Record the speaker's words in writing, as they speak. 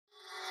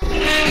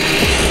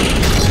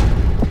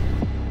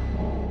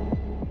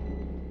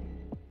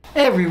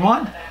Hey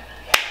everyone,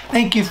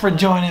 thank you for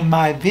joining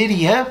my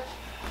video.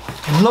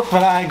 And look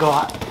what I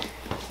got.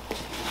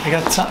 I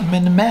got something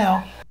in the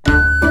mail.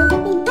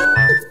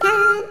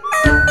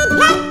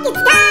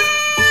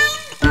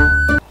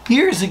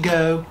 Years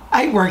ago,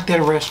 I worked at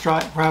a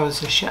restaurant where I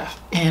was a chef,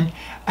 and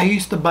I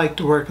used to bike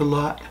to work a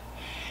lot.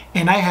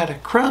 And I had a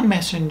Chrome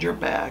Messenger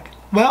bag.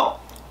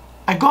 Well,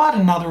 I got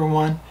another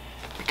one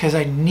because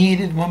I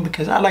needed one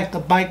because I like to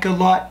bike a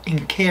lot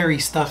and carry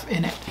stuff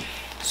in it.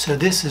 So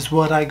this is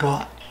what I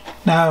got.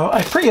 Now,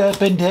 I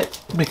pre-opened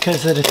it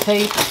because of the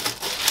tape.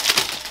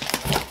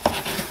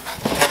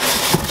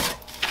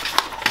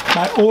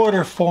 My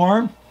order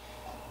form.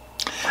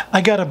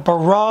 I got a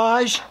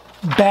Barrage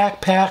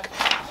backpack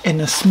in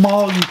a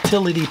small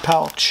utility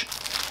pouch.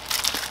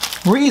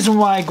 Reason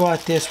why I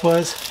got this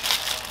was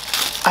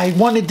I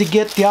wanted to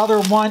get the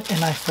other one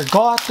and I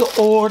forgot to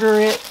order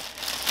it,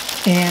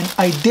 and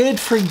I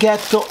did forget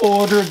to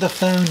order the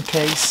phone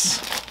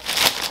case.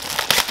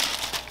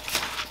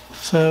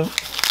 So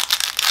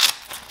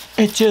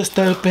it just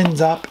opens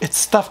up. It's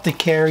stuff to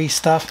carry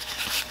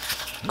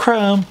stuff.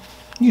 Chrome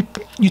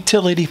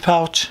utility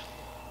pouch.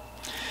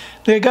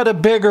 They got a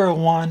bigger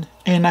one,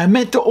 and I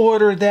meant to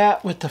order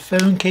that with the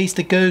phone case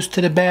that goes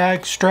to the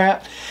bag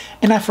strap,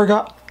 and I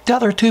forgot the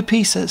other two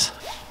pieces.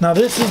 Now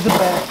this is the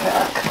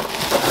backpack.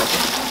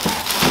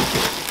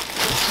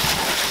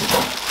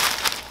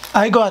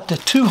 I got the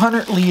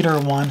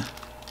 200-liter one.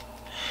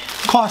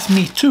 Cost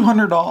me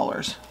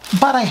 $200,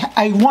 but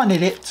I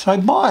wanted it, so I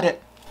bought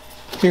it.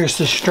 Here's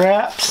the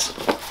straps.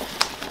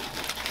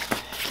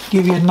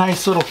 Give you a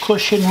nice little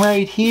cushion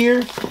right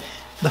here.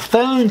 The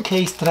phone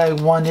case that I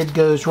wanted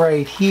goes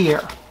right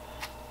here.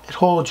 It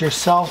holds your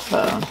cell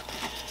phone.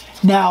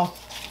 Now,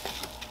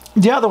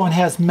 the other one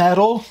has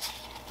metal.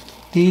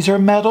 These are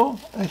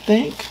metal, I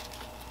think.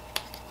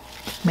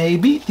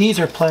 Maybe. These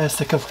are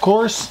plastic, of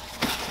course.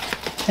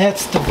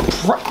 That's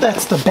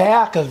the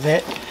back of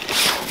it.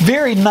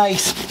 Very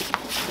nice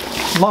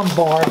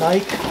lumbar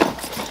like.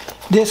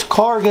 This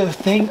cargo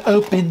thing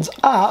opens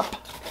up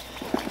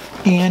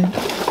and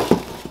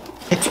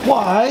it's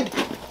wide.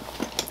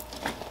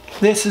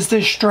 This is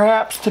the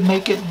straps to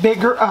make it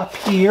bigger up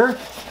here.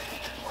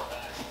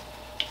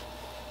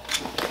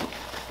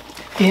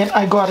 And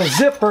I got a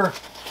zipper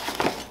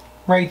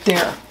right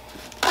there.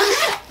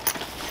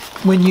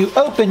 When you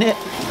open it,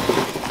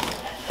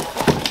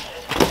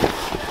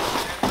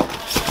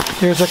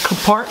 there's a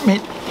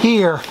compartment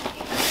here.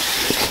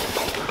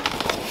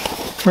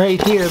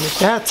 Right here, but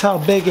that's how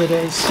big it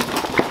is.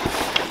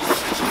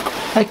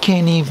 I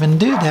can't even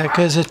do that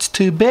because it's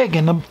too big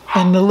in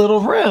the little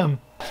room.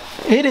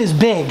 It is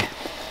big.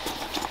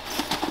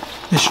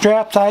 The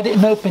straps, I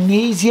didn't open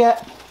these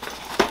yet,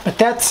 but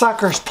that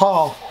sucker's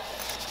tall.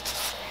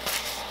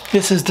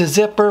 This is the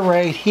zipper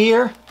right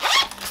here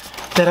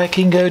that I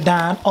can go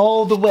down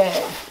all the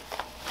way.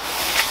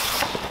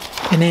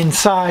 And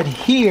inside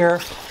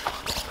here,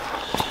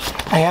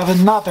 I have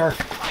another.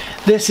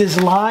 This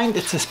is lined.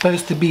 It's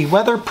supposed to be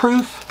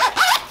weatherproof.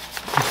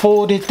 You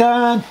fold it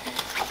down.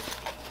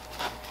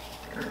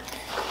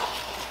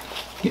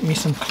 Get me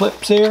some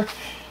clips there.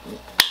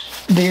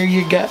 There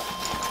you go.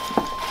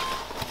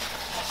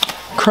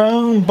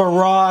 Chrome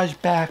Barrage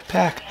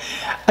backpack.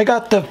 I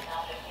got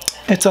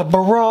it's a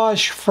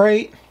Barrage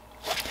freight.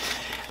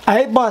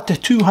 I bought the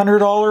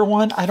 $200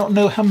 one. I don't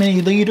know how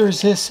many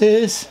liters this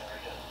is.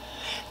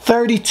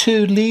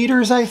 32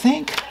 liters, I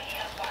think.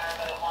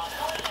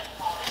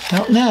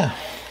 Don't know.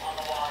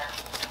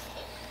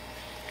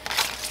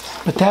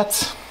 But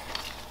that's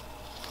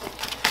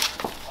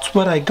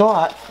what I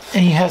got.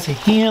 And he has a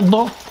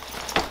handle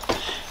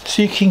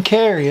so you can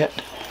carry it.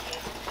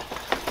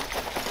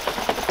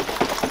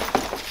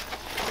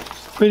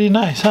 Pretty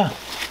nice, huh?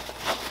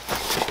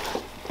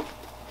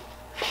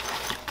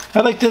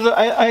 I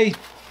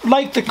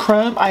like the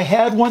Chrome. I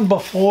had one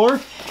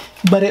before,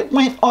 but it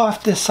went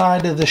off the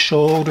side of the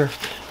shoulder.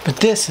 But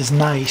this is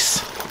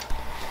nice.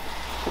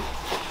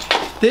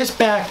 This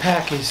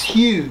backpack is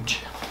huge.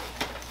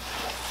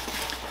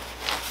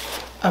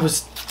 I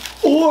was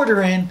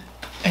ordering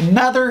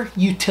another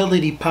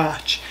utility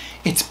pouch.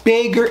 It's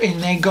bigger, and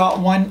they got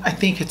one, I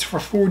think it's for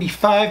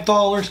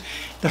 $45,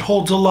 that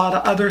holds a lot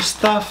of other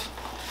stuff.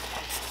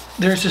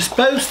 There's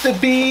supposed to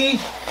be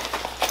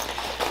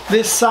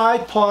this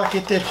side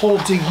pocket that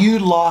holds a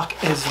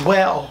U-lock as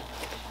well.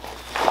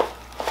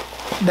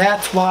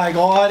 That's why I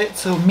got it.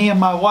 So me and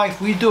my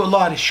wife, we do a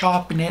lot of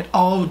shopping at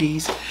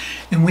Aldi's,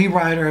 and we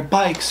ride our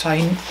bikes. So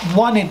I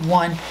wanted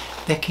one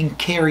that can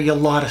carry a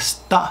lot of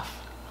stuff.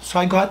 So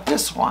I got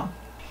this one.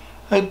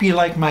 Hope you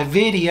like my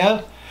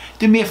video.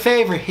 Do me a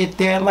favor, hit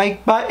that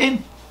like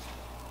button,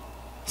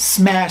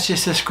 smash the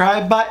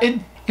subscribe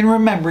button, and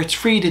remember, it's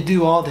free to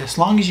do all this. As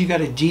long as you got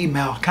a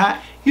Gmail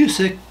account,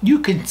 you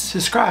can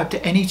subscribe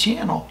to any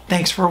channel.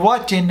 Thanks for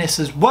watching. This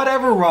is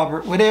Whatever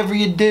Robert. Whatever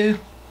you do,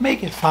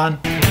 make it fun.